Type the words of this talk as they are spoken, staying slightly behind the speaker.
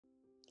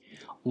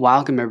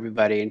Welcome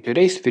everybody. In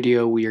today's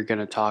video we are going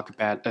to talk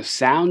about a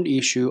sound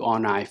issue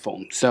on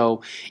iPhone.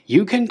 So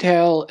you can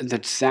tell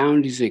that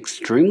sound is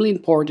extremely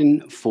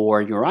important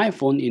for your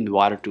iPhone in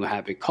order to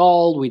have a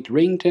call with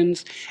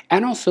ringtones,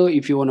 and also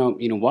if you want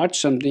to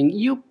watch something,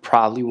 you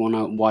probably want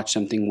to watch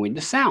something with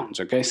the sounds.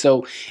 Okay,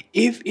 so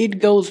if it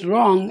goes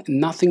wrong,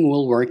 nothing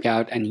will work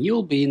out and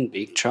you'll be in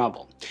big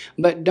trouble.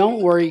 But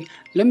don't worry,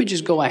 let me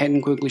just go ahead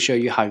and quickly show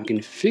you how you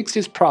can fix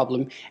this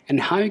problem and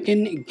how you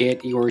can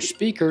get your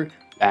speaker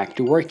back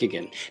to work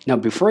again. Now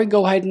before I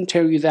go ahead and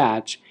tell you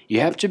that, you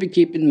have to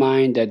keep in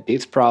mind that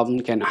this problem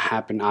can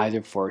happen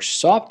either for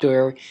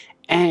software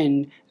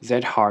and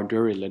that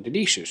hardware related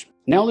issues.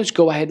 Now let's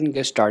go ahead and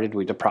get started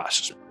with the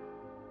process.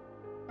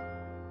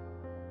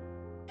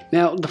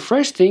 Now, the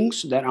first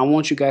things that I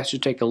want you guys to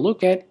take a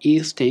look at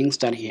is things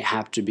that you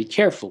have to be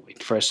careful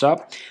with. First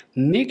up,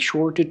 make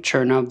sure to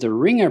turn off the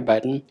ringer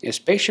button,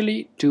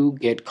 especially to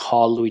get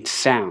called with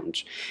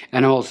sounds.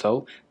 And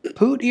also,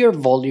 put your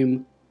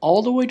volume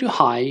all the way to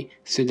high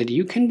so that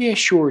you can be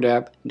assured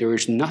that there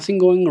is nothing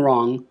going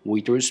wrong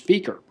with your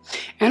speaker.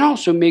 And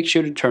also make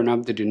sure to turn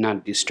off the do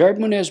not disturb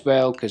mode as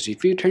well, because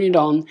if you turn it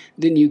on,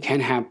 then you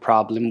can have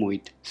problem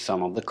with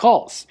some of the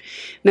calls.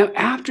 Now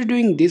after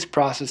doing this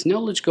process, now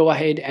let's go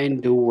ahead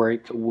and do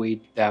work with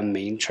the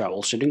main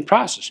troubleshooting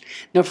process.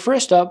 Now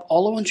first up,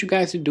 all I want you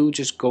guys to do,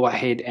 just go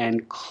ahead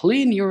and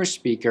clean your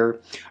speaker.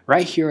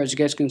 Right here, as you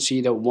guys can see,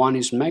 that one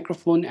is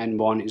microphone and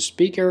one is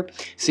speaker.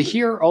 So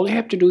here, all you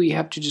have to do, you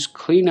have to just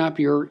clean up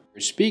your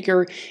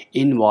speaker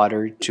in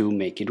water to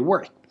make it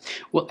work.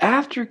 Well,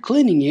 after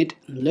cleaning it,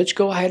 let's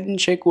go ahead and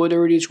check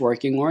whether it is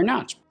working or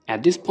not.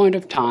 At this point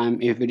of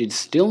time, if it is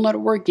still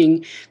not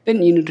working,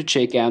 then you need to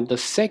check out the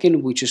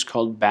second, which is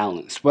called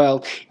balance.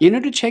 Well, you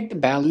need to check the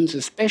balance,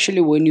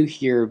 especially when you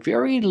hear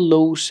very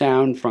low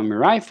sound from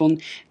your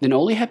iPhone. Then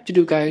all you have to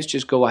do, guys,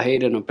 just go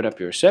ahead and open up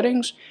your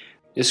settings,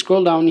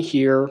 scroll down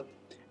here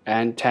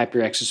and tap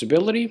your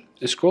accessibility,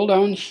 scroll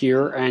down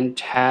here and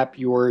tap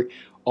your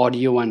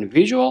audio and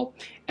visual,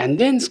 and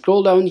then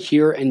scroll down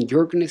here and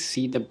you're gonna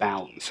see the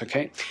balance.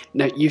 Okay,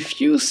 now if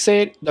you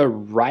set the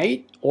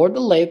right or the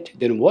left,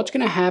 then what's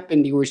gonna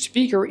happen, your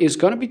speaker is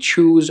gonna be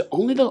choose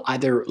only the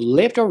either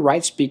left or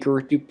right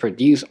speaker to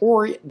produce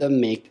or the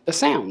make the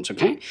sounds.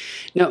 Okay,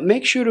 now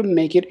make sure to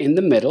make it in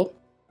the middle.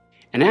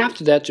 And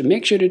after that, to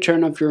make sure to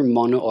turn off your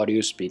mono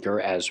audio speaker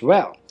as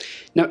well.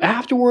 Now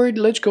afterward,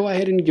 let's go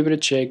ahead and give it a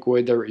check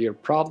whether your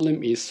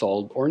problem is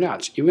solved or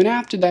not. Even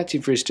after that,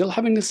 if you're still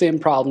having the same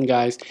problem,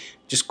 guys,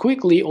 just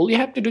quickly, all you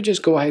have to do,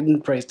 just go ahead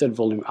and press that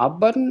volume up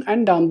button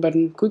and down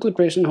button, quickly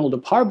press and hold the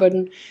power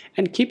button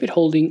and keep it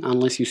holding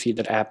unless you see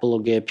that Apple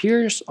logo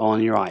appears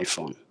on your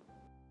iPhone.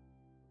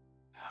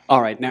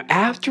 Alright, now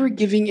after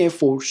giving a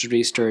forced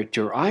restart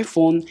to your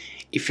iPhone,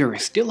 if you're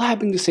still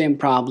having the same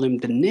problem,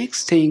 the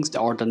next things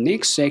or the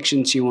next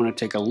sections you want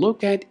to take a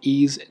look at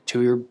is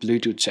to your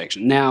Bluetooth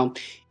section. Now,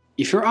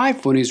 if your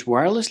iPhone is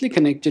wirelessly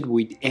connected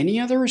with any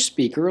other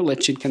speaker,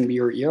 let's say it can be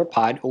your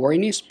AirPod or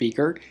any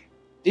speaker,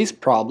 this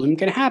problem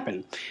can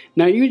happen.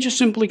 Now you just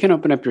simply can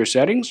open up your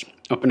settings,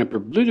 open up your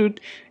Bluetooth,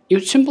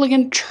 you simply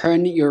can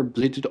turn your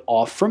Bluetooth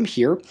off from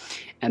here,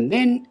 and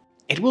then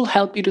it will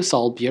help you to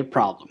solve your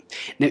problem.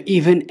 Now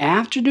even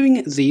after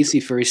doing this,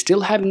 if you're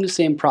still having the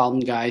same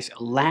problem, guys,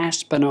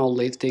 last but not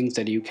least things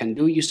that you can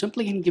do, you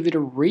simply can give it a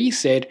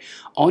reset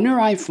on your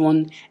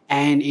iPhone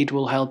and it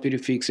will help you to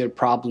fix your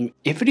problem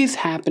if it is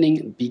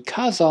happening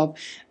because of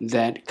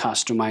that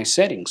customized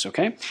settings.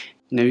 Okay,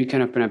 now you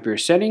can open up your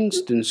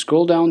settings, then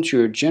scroll down to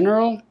your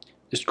general,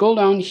 scroll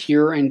down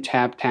here and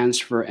tap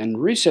transfer and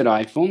reset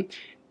iPhone.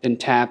 Then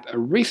tap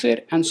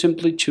reset and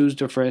simply choose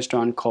the first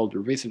one called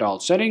reset all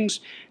settings.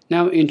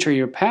 Now enter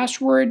your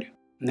password.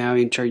 Now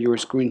enter your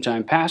screen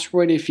time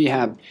password. If you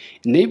have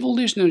enabled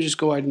this, now just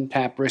go ahead and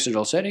tap reset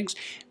all settings.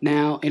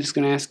 Now it's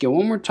going to ask you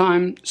one more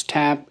time,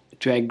 tap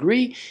to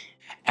agree.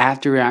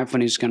 After your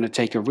iPhone is going to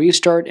take a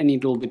restart and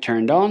it will be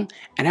turned on.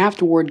 And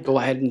afterward, go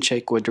ahead and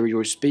check whether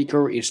your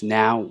speaker is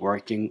now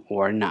working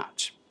or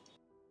not.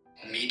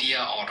 Media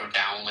auto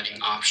downloading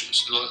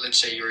options. Let's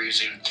say you're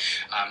using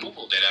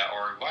mobile data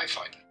or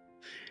Wi-Fi.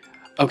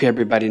 Okay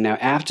everybody, now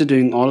after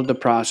doing all of the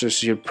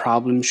process, your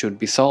problem should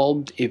be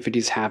solved if it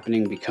is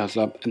happening because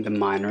of the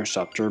minor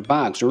software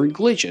bugs or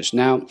glitches.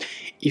 Now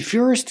if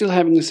you're still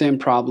having the same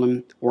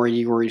problem or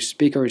your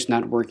speaker is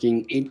not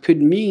working, it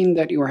could mean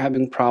that you're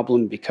having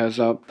problem because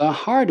of the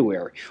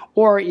hardware,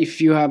 or if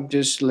you have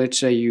just, let's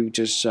say you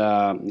just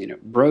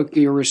broke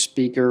your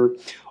speaker,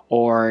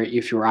 or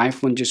if your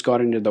iPhone just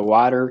got into the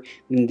water,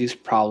 then this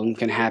problem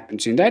can happen.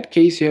 So in that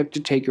case, you have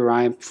to take your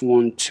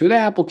iPhone to the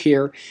Apple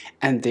Care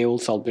and they will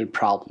solve the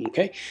problem.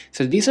 Okay,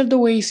 so these are the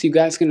ways you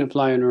guys can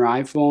apply on your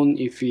iPhone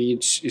if your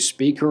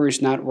speaker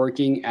is not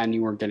working and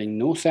you are getting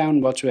no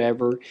sound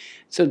whatsoever.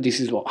 So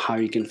this is how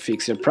you can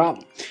fix the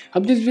problem.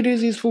 Hope this video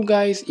is useful,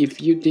 guys.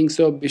 If you think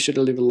so, be sure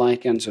to leave a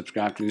like and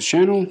subscribe to this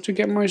channel to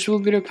get more useful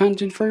video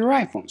content for your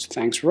iPhones.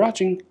 Thanks for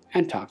watching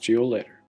and talk to you later.